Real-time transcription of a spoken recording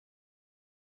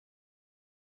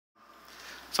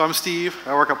So I'm Steve.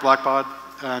 I work at Blackbaud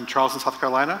in Charleston, South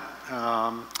Carolina.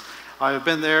 I've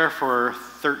been there for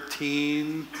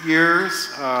 13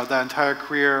 years, that entire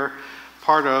career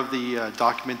part of the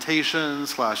documentation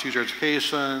 / user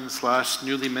education /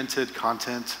 newly minted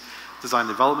content design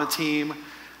development team.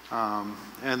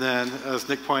 And then, as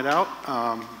Nick pointed out,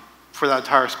 for that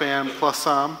entire span plus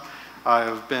some,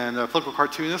 I've been a political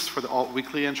cartoonist for the Alt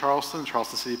Weekly in Charleston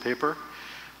City paper.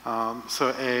 So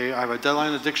I have a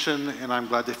deadline addiction, and I'm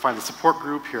glad to find a support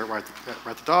group here at Write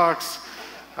the Docs.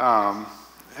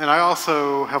 And I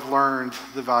also have learned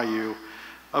the value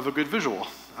of a good visual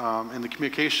in the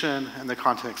communication and the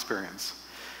content experience.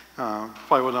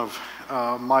 Probably one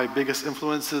of my biggest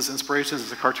influences, inspirations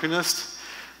as a cartoonist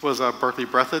was Berkeley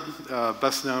Breathed,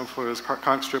 best known for his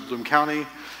comic strip Bloom County.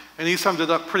 And he summed it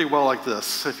up pretty well like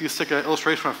this. If you stick an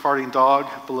illustration of a farting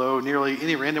dog below nearly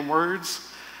any random words,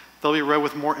 they'll be read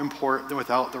with more import than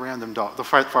without the random dog, the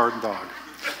farting dog.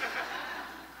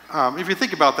 If you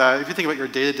think about that, if you think about your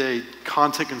day-to-day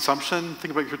content consumption,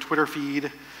 think about your Twitter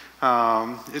feed.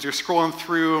 As you're scrolling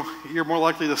through, you're more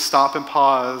likely to stop and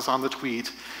pause on the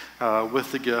tweet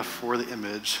with the GIF or the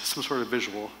image, some sort of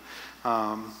visual.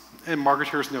 And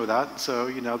marketers know that, so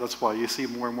that's why you see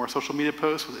more and more social media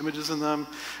posts with images in them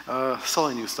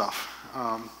selling you stuff.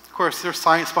 Of course, there's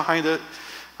science behind it.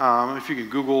 If you can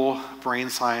Google brain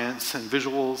science and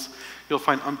visuals, you'll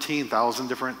find umpteen thousand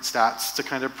different stats to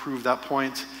kind of prove that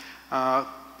point.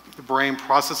 The brain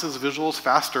processes visuals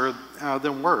faster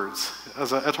than words.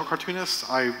 As an editorial cartoonist,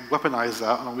 I weaponize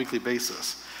that on a weekly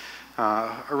basis.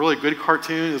 A really good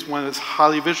cartoon is one that's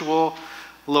highly visual,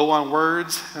 low on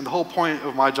words, and the whole point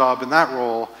of my job in that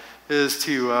role is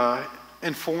to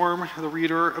inform the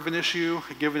reader of an issue,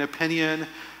 give an opinion,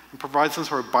 and provide some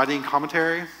sort of biting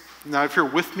commentary. Now, if you're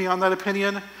with me on that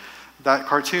opinion, that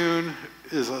cartoon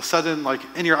is sudden, like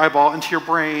in your eyeball, into your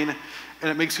brain, and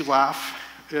it makes you laugh.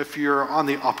 If you're on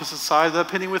the opposite side of the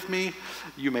opinion with me,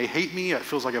 you may hate me. It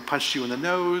feels like I punched you in the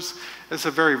nose. It's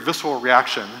a very visceral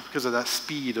reaction because of that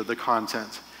speed of the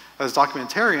content. As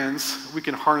documentarians, we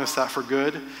can harness that for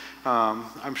good.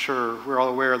 I'm sure we're all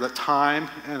aware that time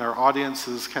and our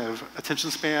audience's kind of attention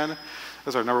span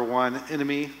is our #1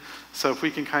 enemy. So if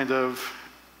we can kind of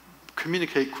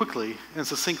communicate quickly and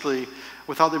succinctly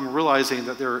without them realizing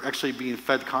that they're actually being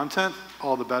fed content,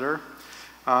 all the better.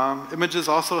 Images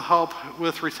also help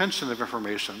with retention of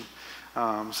information.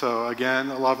 So again,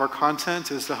 a lot of our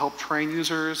content is to help train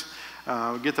users,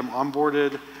 get them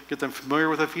onboarded, get them familiar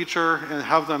with a feature, and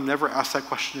have them never ask that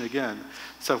question again.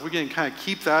 So if we can kind of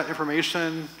keep that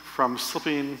information from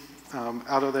slipping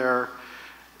out of their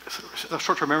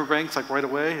short-term memory banks like right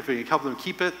away, if we can help them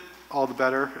keep it, all the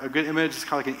better. A good image is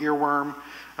kind of like an earworm,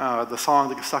 the song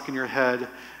that gets stuck in your head.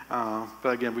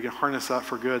 But again, we can harness that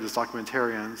for good as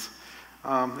documentarians.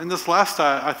 And this last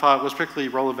stat I thought was particularly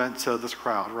relevant to this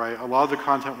crowd, right? A lot of the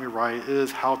content we write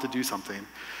is how to do something,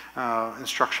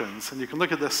 instructions. And you can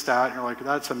look at this stat and you're like,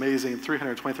 that's amazing,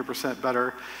 323%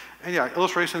 better. And yeah,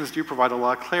 illustrations do provide a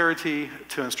lot of clarity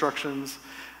to instructions.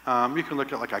 You can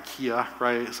look at like IKEA,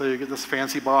 right? So you get this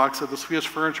fancy box of the Swedish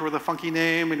furniture with a funky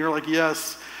name and you're like,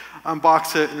 yes,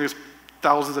 unbox it and there's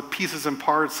thousands of pieces and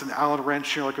parts and Allen wrench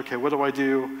and you're like, okay, what do I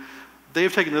do?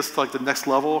 They've taken this to like the next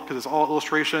level because it's all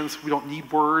illustrations. We don't need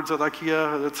words at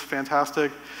IKEA. That's fantastic.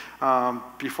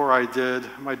 Before I did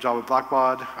my job at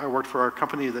Blackbaud, I worked for a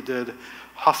company that did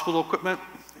hospital equipment.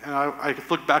 And I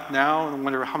look back now and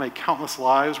wonder how many countless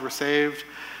lives were saved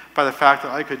by the fact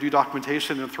that I could do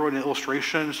documentation and throw in an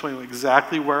illustration showing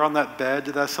exactly where on that bed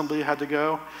that assembly had to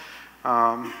go.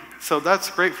 So that's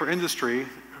great for industry.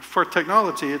 For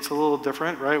technology, it's a little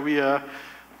different, right?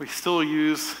 We still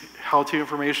use how-to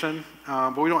information,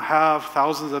 but we don't have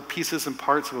thousands of pieces and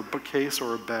parts of a bookcase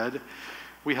or a bed.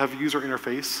 We have user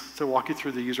interface to walk you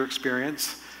through the user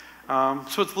experience.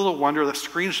 So it's a little wonder that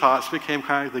screenshots became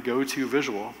kind of the go-to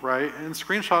visual, right? And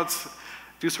screenshots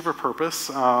do serve a purpose.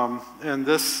 And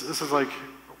this is like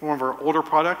one of our older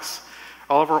products.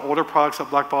 All of our older products at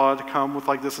Blackbaud come with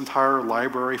like this entire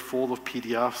library full of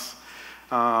PDFs.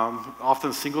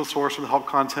 Often single source from the help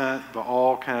content, but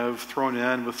all kind of thrown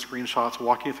in with screenshots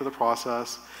walking you through the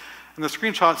process. And the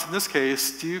screenshots in this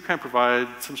case do kind of provide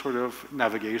some sort of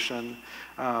navigation,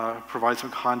 provide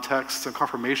some context, some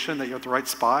confirmation that you're at the right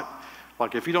spot.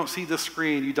 Like if you don't see this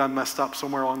screen, you done messed up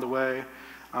somewhere along the way.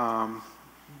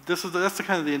 That's the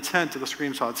kind of the intent of the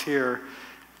screenshots here.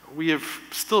 We have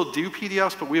still do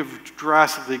PDFs, but we have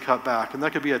drastically cut back, and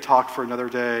that could be a talk for another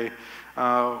day.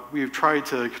 We've tried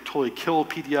to totally kill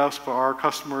PDFs, but our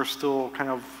customers still kind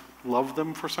of love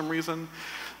them for some reason.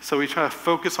 So we try to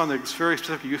focus on the very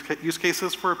specific use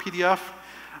cases for a PDF,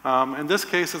 In this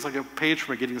case, it's like a page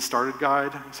from a getting started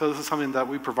guide. So this is something that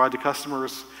we provide to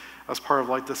customers as part of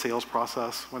like the sales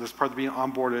process, when it's part of being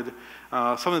onboarded,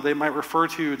 something they might refer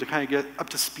to kind of get up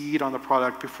to speed on the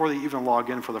product before they even log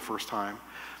in for the first time.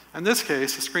 In this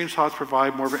case, the screenshots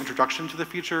provide more of an introduction to the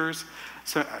features,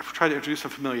 so I try to introduce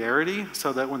some familiarity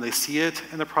so that when they see it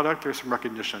in the product, there's some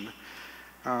recognition.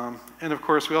 And of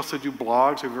course, we also do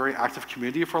blogs. We have a very active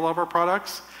community for a lot of our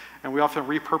products, and we often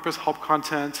repurpose help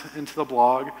content into the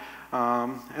blog.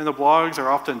 And the blogs are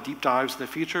often deep dives into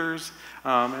features.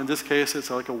 In this case, it's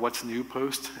like a what's new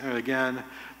post. And again,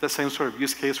 that same sort of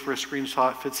use case for a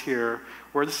screenshot fits here,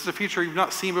 where this is a feature you've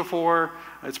not seen before,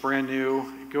 it's brand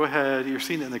new, go ahead, you're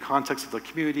seeing it in the context of the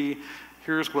community,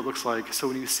 here's what it looks like. So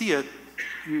when you see it,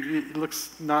 it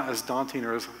looks not as daunting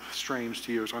or as strange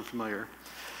to you, as unfamiliar.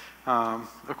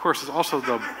 Of course, it's also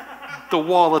the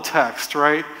wall of text,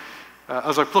 right?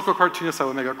 As a political cartoonist, I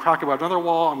would make a crack about another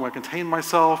wall. I'm going to contain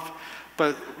myself.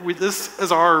 But this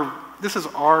is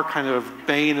our kind of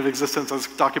bane of existence as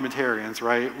documentarians,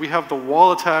 right? We have the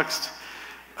wall of text.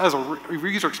 As a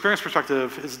user experience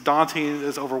perspective, it's daunting,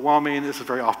 it's overwhelming, this is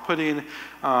very off-putting.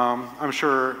 I'm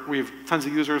sure we have tons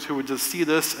of users who would just see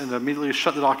this and immediately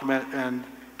shut the document and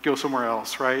go somewhere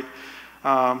else, right?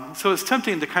 So it's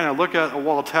tempting to kind of look at a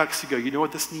wall of text and go, you know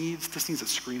what this needs? This needs a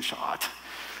screenshot.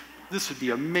 This would be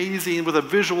amazing with a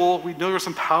visual. We know there's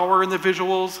some power in the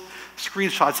visuals.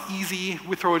 Screenshot's easy,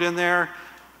 we throw it in there.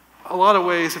 A lot of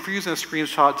ways, if you're using a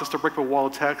screenshot just to break a wall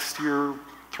of text, you're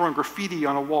throwing graffiti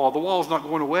on a wall. The wall is not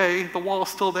going away, the wall is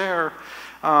still there.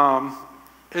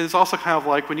 It's also kind of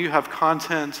like when you have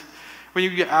content, when you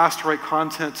get asked to write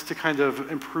content to kind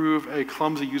of improve a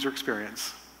clumsy user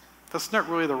experience. That's not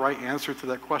really the right answer to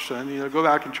that question. You know, go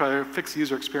back and try to fix the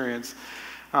user experience.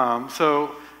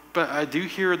 But I do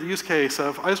hear the use case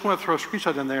of, I just want to throw a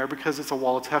screenshot in there because it's a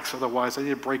wall of text, otherwise I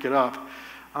need to break it up.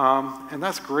 And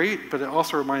that's great, but it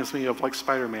also reminds me of like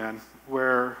Spider-Man,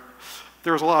 where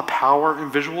there was a lot of power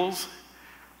in visuals,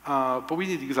 but we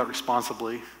need to use that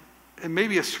responsibly. And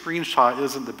maybe a screenshot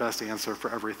isn't the best answer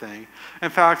for everything. In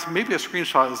fact, maybe a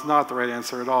screenshot is not the right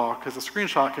answer at all, because a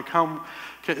screenshot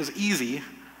is easy,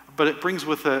 but it brings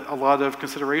with it a lot of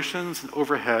considerations and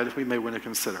overhead we may want to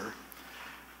consider.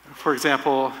 For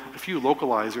example, if you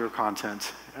localize your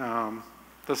content,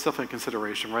 that's definitely a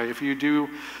consideration, right? If you do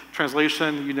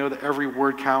translation, you know that every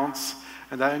word counts,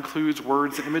 and that includes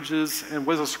words and images, and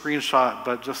what is a screenshot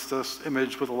but just this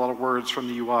image with a lot of words from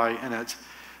the UI in it.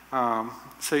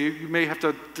 So you may have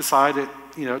to decide at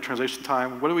translation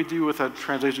time, what do we do with that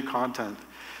translation content?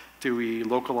 Do we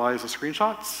localize the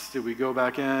screenshots? Do we go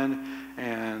back in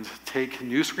and take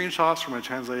new screenshots from a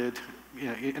translated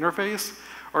interface?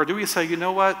 Or do we say, you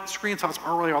know what, screenshots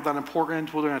aren't really all that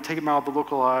important, we're going to take them out of the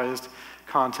localized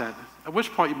content. At which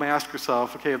point you may ask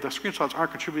yourself, okay, if the screenshots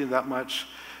aren't contributing that much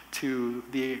to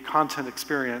the content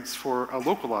experience for a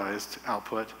localized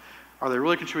output, are they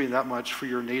really contributing that much for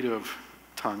your native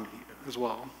tongue as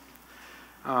well?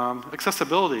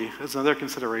 Accessibility is another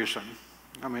consideration.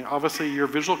 I mean, obviously your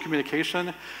visual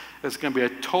communication is going to be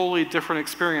a totally different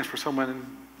experience for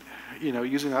someone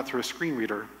using that through a screen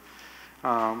reader.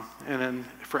 And then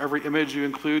for every image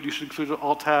you should include an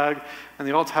alt tag, and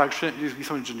the alt tag shouldn't just be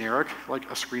something generic, like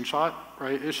a screenshot,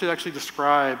 right? It should actually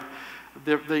describe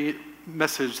the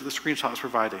message that the screenshot is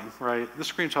providing, right?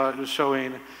 This screenshot is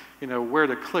showing, where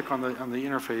to click on the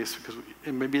interface,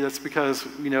 and maybe that's because,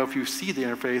 if you see the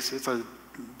interface, it's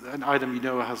an item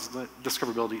has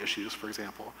discoverability issues, for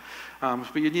example.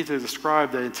 But you need to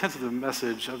describe the intent of the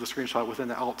message of the screenshot within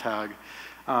the alt tag.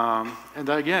 And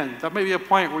again, that may be a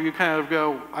point where you kind of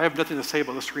go, I have nothing to say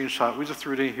about the screenshot. We just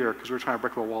threw it in here because we were trying to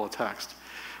break up a wall of text.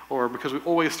 Or because we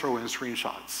always throw in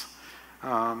screenshots.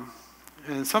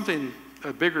 And something,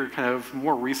 a bigger kind of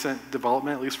more recent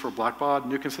development, at least for Blackbaud,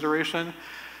 new consideration,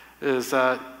 is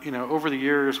that over the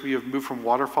years we have moved from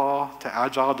waterfall to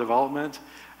agile development.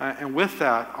 And with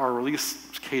that, our release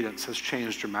cadence has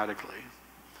changed dramatically.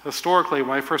 Historically,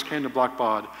 when I first came to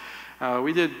Blackbaud,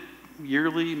 we did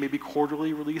yearly, maybe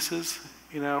quarterly releases,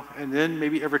 and then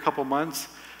maybe every couple months.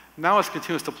 Now it's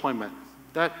continuous deployment.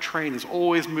 That train is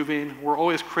always moving. We're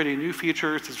always creating new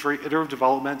features. It's very iterative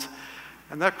development.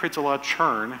 And that creates a lot of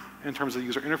churn in terms of the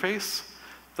user interface.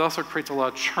 It also creates a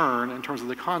lot of churn in terms of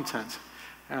the content.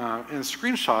 And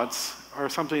screenshots are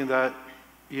something that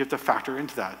you have to factor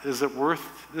into that. Is it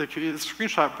worth the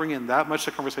screenshot bringing that much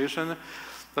to the conversation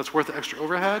that's worth the extra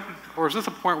overhead? Or is this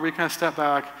a point where we kind of step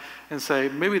back and say,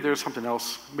 maybe there's something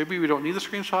else. Maybe we don't need the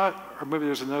screenshot, or maybe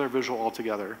there's another visual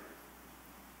altogether.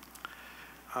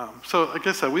 So like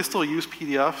I said, we still use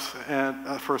PDFs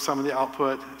and, for some of the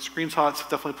output. Screenshots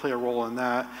definitely play a role in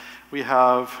that. We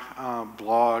have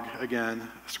blog, again,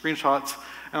 screenshots.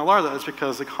 And a lot of that is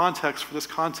because the context for this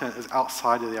content is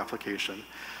outside of the application.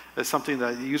 It's something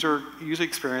that user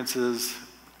experiences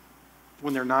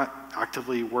when they're not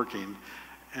actively working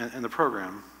in the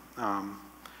program.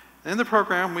 In the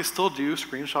program, we still do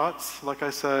screenshots. Like I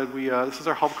said, this is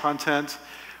our help content.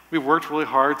 We've worked really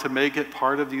hard to make it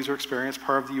part of the user experience,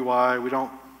 part of the UI. We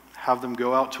don't have them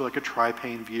go out to like a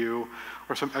tri-pane view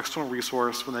or some external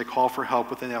resource when they call for help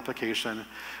within the application.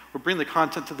 We bring the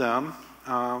content to them.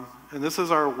 And this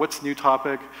is our what's new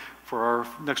topic for our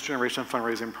next generation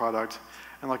fundraising product.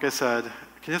 And like I said,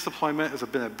 continuous deployment has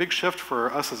been a big shift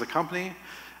for us as a company.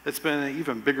 It's been an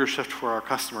even bigger shift for our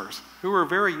customers, who are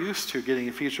very used to getting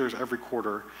features every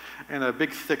quarter and a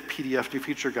big, thick PDF new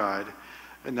feature guide.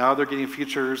 And now they're getting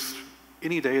features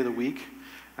any day of the week.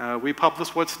 We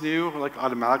publish what's new like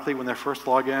automatically when they first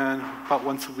log in, about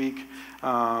once a week,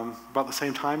 about the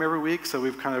same time every week. So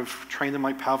we've kind of trained them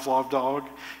like Pavlov dog.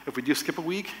 If we do skip a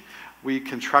week, we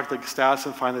can track the stats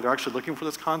and find that they're actually looking for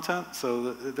this content.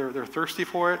 So they're thirsty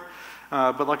for it.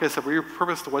 But like I said, we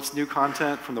repurposed the what's new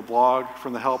content from the blog,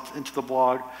 from the help into the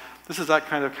blog. This is that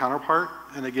kind of counterpart.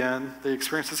 And again, they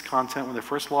experience this content when they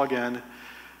first log in.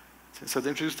 So to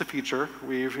introduce the feature,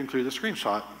 we've included a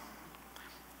screenshot.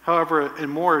 However, in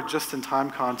more just-in-time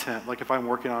content, like if I'm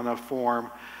working on a form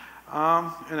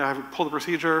and I have pulled the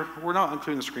procedure, we're not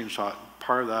including the screenshot.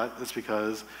 Part of that is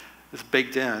because it's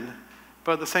baked in.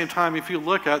 But at the same time, if you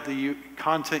look at the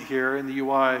content here in the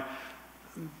UI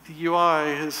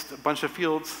is a bunch of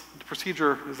fields. The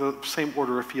procedure is the same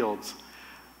order of fields.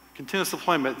 Continuous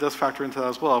deployment does factor into that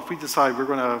as well. If we decide we're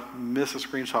going to miss a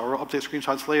screenshot or update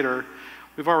screenshots later,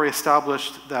 we've already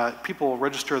established that people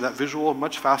register that visual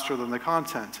much faster than the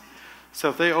content. So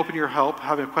if they open your help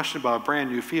having a question about a brand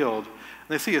new field, and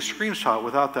they see a screenshot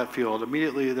without that field,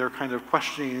 immediately they're kind of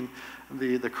questioning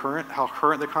how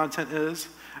current the content is.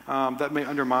 That may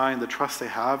undermine the trust they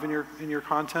have in your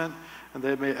content, and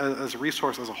they may, as a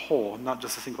resource as a whole, not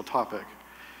just a single topic.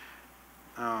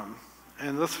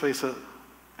 And let's face it,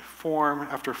 form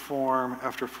after form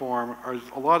after form are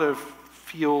a lot of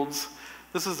fields.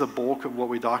 This is the bulk of what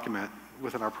we document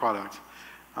within our product.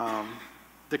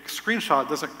 The screenshot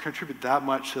doesn't contribute that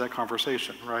much to that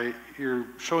conversation, right? You're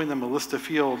showing them a list of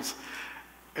fields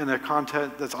in a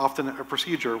content that's often a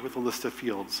procedure with a list of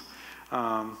fields.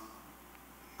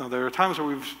 Now, there are times where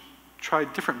we've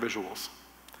tried different visuals.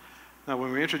 Now,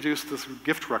 when we introduced this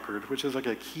gift record, which is like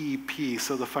a key piece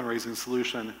of the fundraising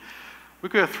solution, we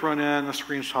could have thrown in a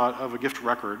screenshot of a gift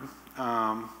record,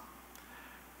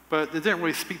 but it didn't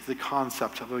really speak to the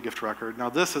concept of a gift record. Now,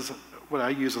 this is what I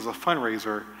use as a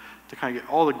fundraiser to kind of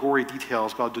get all the gory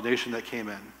details about a donation that came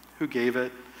in, who gave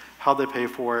it, how they pay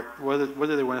for it, what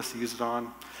did they want us to use it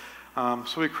on.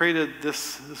 So we created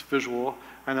this visual.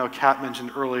 I know Kat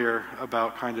mentioned earlier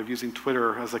about kind of using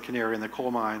Twitter as a canary in the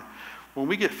coal mine. When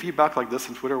we get feedback like this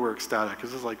in Twitter, we're ecstatic.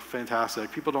 This is like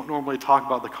fantastic. People don't normally talk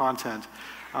about the content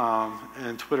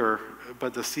in Twitter,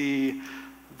 but to see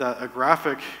that a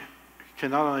graphic can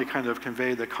not only kind of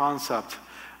convey the concept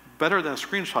better than a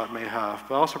screenshot may have,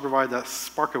 but also provide that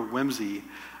spark of whimsy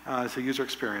to user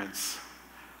experience.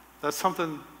 That's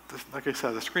something, like I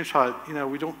said, the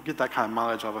screenshot, we don't get that kind of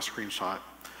mileage out of a screenshot.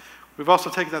 We've also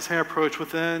taken that same approach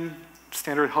within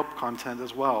standard help content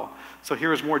as well. So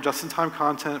here is more just-in-time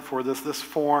content for this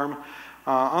form.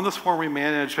 On this form, we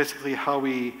manage basically how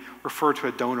we refer to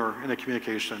a donor in a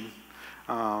communication.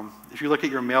 If you look at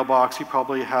your mailbox, you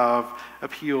probably have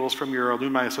appeals from your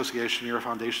alumni association, your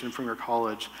foundation from your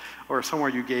college, or somewhere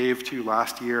you gave to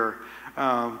last year.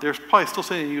 They're probably still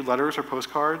sending you letters or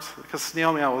postcards, because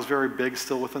snail mail is very big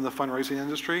still within the fundraising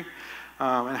industry,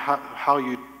 and how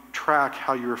you track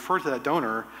how you refer to that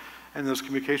donor and those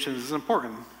communications is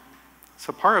important.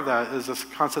 So part of that is this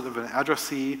concept of an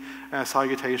addressee and a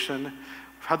salutation.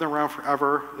 We've had them around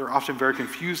forever. They're often very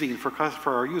confusing for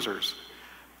our users.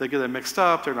 They get it mixed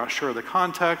up, they're not sure of the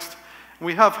context. And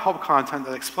we have help content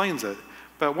that explains it.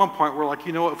 But at one point, we're like,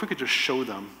 if we could just show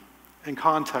them in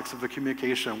context of the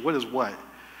communication, what is what,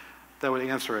 that would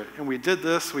answer it. And we did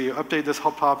this, we updated this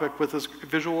help topic with this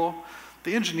visual.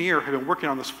 The engineer had been working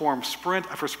on this form sprint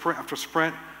after sprint after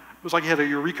sprint. It was like he had a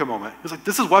eureka moment. He was like,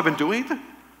 this is what I've been doing?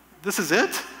 This is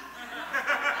it?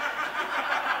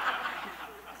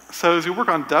 So as you work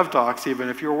on dev docs, even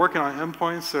if you're working on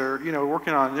endpoints or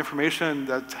working on information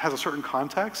that has a certain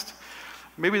context,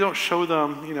 maybe don't show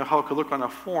them how it could look on a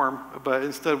form, but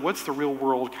instead, what's the real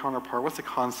world counterpart? What's the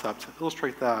concept?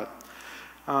 Illustrate that.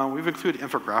 We've included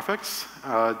infographics.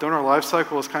 Donor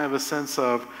lifecycle is kind of a sense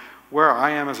of where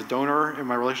I am as a donor in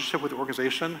my relationship with the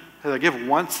organization. Did I give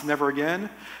once, never again?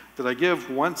 Did I give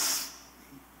once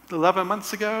 11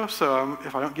 months ago? So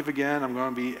if I don't give again, I'm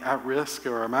going to be at risk,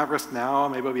 or I'm at risk now,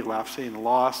 maybe I'll be lapsing and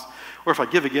lost. Or if I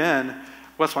give again,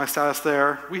 what's my status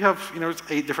there? We have, it's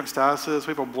 8 different statuses.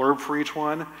 We have a blurb for each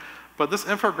one. But this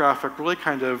infographic really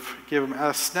kind of gave them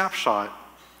a snapshot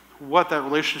what that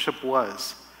relationship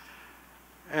was.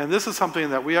 And this is something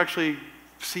that we actually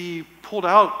see pulled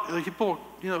out. Like people,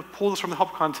 pull this from the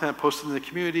help content, post it in the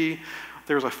community.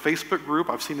 There's a Facebook group.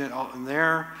 I've seen it out in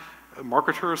there.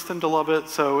 Marketers tend to love it.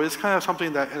 So it's kind of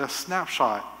something that in a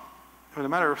snapshot, in a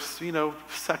matter of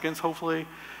seconds, hopefully,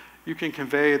 you can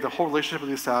convey the whole relationship of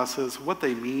these statuses, what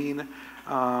they mean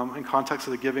in context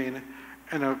of the giving,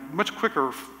 in a much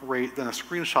quicker rate than a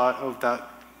screenshot of that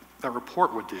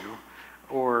report would do,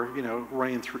 or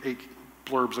running through 8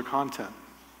 blurbs of content.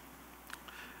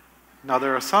 Now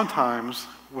there are some times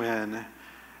when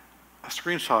a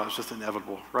screenshot is just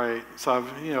inevitable, right? So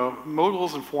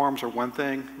modals and forms are one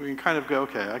thing. We can kind of go,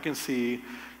 okay, I can see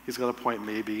he's got a point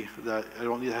maybe that I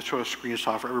don't need to show a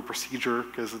screenshot for every procedure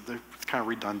because it's kind of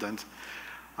redundant.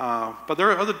 But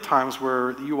there are other times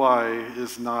where the UI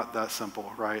is not that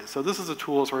simple, right? So this is a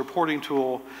tool, it's a reporting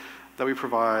tool that we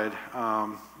provide.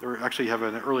 We actually have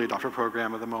an early adopter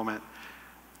program at the moment.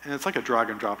 And it's like a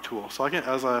drag and drop tool. So I can,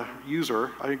 as a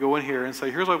user, I can go in here and say,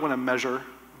 here's what I want to measure,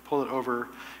 pull it over.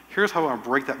 Here's how I want to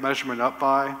break that measurement up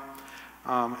by.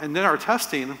 And then our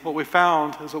testing, what we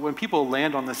found is that when people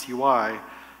land on this UI,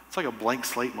 it's like a blank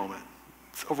slate moment.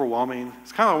 It's overwhelming.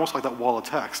 It's kind of almost like that wall of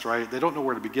text, right? They don't know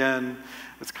where to begin.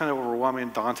 It's kind of overwhelming,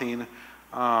 daunting.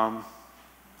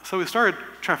 So we started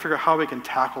trying to figure out how we can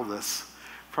tackle this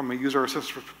from a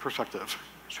user-assisted perspective.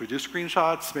 Should we do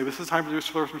screenshots? Maybe this is time to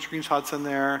throw some screenshots in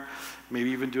there.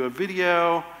 Maybe even do a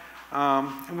video.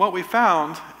 And what we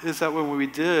found is that when we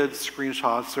did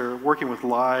screenshots or working with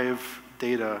live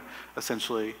data,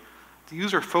 essentially, the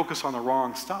user focused on the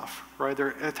wrong stuff, right?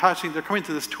 They're coming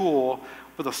to this tool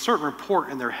with a certain report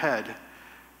in their head.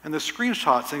 And the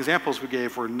screenshots and examples we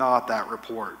gave were not that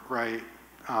report, right?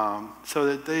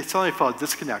 So they suddenly felt a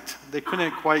disconnect. They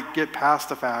couldn't quite get past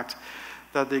the fact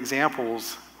that the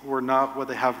examples were not what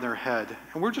they have in their head.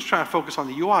 And we're just trying to focus on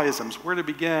the UI-isms, where to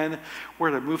begin,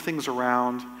 where to move things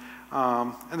around.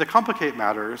 And to complicate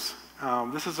matters,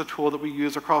 this is a tool that we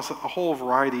use across a whole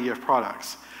variety of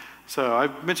products. So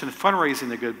I've mentioned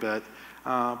fundraising a good bit,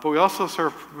 but we also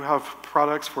have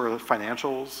products for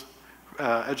financials,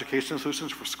 education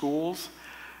solutions for schools.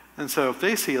 And so if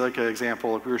they see like an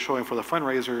example, like we were showing for the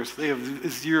fundraisers, they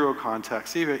have 0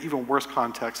 context, even worse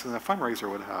context than a fundraiser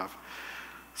would have.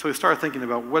 So we started thinking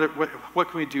about what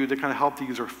can we do to kind of help the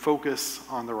user focus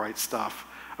on the right stuff.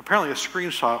 Apparently a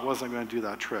screenshot wasn't going to do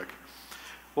that trick.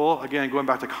 Well, again, going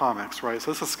back to comics, right?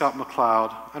 So this is Scott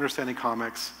McCloud, Understanding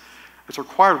Comics. It's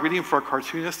required reading for a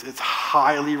cartoonist. It's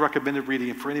highly recommended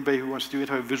reading for anybody who wants to do any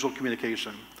type of visual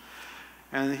communication.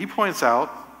 And he points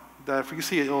out that if you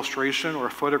see an illustration or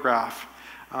a photograph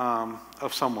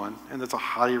of someone, and it's a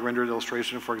highly rendered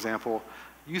illustration, for example,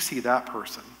 you see that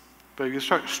person. But if you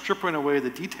start stripping away the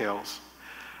details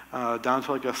down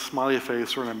to like a smiley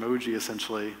face or an emoji,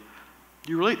 essentially,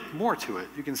 you relate more to it.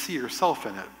 You can see yourself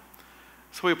in it.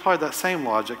 So we applied that same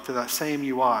logic to that same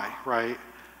UI, right?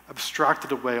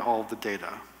 Abstracted away all of the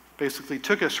data. Basically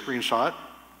took a screenshot,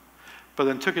 but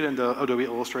then took it into Adobe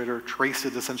Illustrator, traced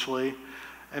it essentially,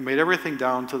 and made everything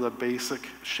down to the basic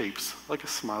shapes, like a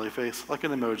smiley face, like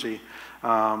an emoji,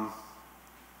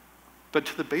 but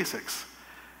to the basics.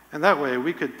 And that way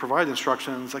we could provide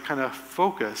instructions that kind of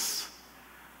focus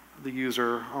the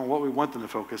user on what we want them to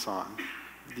focus on.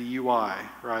 The UI,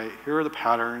 right? Here are the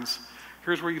patterns.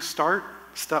 Here's where you start,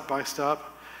 step by step,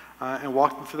 and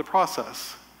walk them through the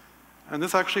process. And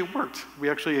this actually worked. We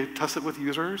actually tested with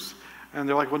users, and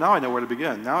they're like, well, now I know where to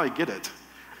begin. Now I get it.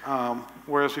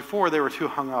 Whereas before, they were too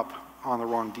hung up on the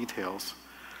wrong details.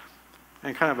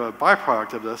 And kind of a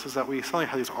byproduct of this is that we suddenly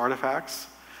had these artifacts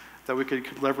that we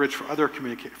could leverage for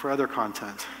other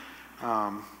content.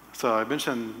 So I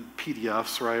mentioned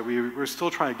PDFs, right? We're still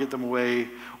trying to get them away,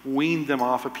 wean them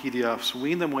off of PDFs,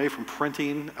 wean them away from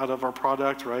printing out of our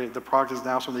product, right? The product is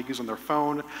now something they use on their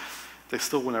phone. They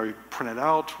still want to print it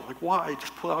out. We're like, why?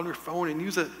 Just pull it out on your phone and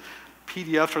use it.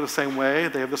 PDFs are the same way.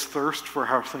 They have this thirst for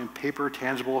something paper,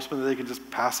 tangible, something that they can just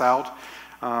pass out.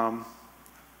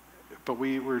 But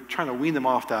we're trying to wean them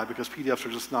off that because PDFs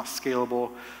are just not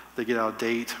scalable. They get out of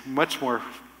date much more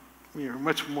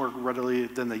readily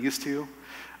than they used to.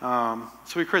 So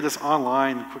we created this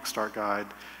online quick start guide,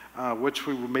 which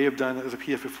we may have done as a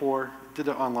PDF before, did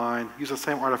it online, used the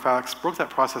same artifacts, broke that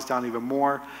process down even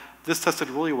more, This tested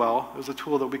really well. It was a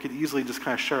tool that we could easily just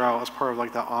kind of share out as part of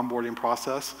like that onboarding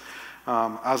process.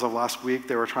 As of last week,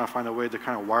 they were trying to find a way to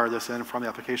kind of wire this in from the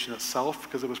application itself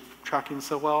because it was tracking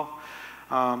so well.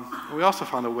 We also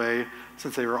found a way,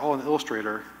 since they were all in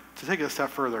Illustrator, to take it a step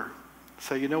further.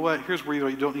 Say, you know what, here's where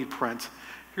you don't need print.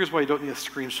 Here's why you don't need a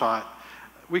screenshot.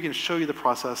 We can show you the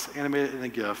process, animate it in a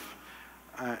GIF,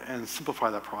 and simplify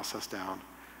that process down.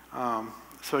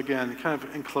 So again, kind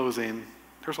of in closing,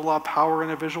 there's a lot of power in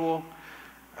a visual.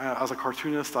 As a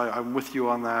cartoonist, I'm with you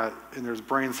on that, and there's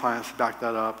brain science to back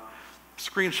that up.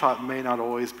 Screenshot may not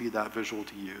always be that visual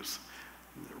to use.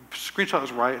 Screenshot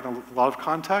is right in a lot of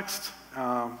context,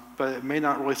 but it may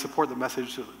not really support the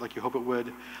message like you hope it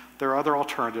would. There are other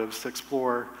alternatives to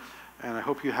explore, and I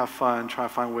hope you have fun trying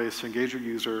to find ways to engage your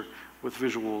user with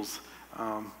visuals,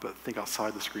 but think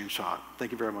outside the screenshot.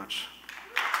 Thank you very much.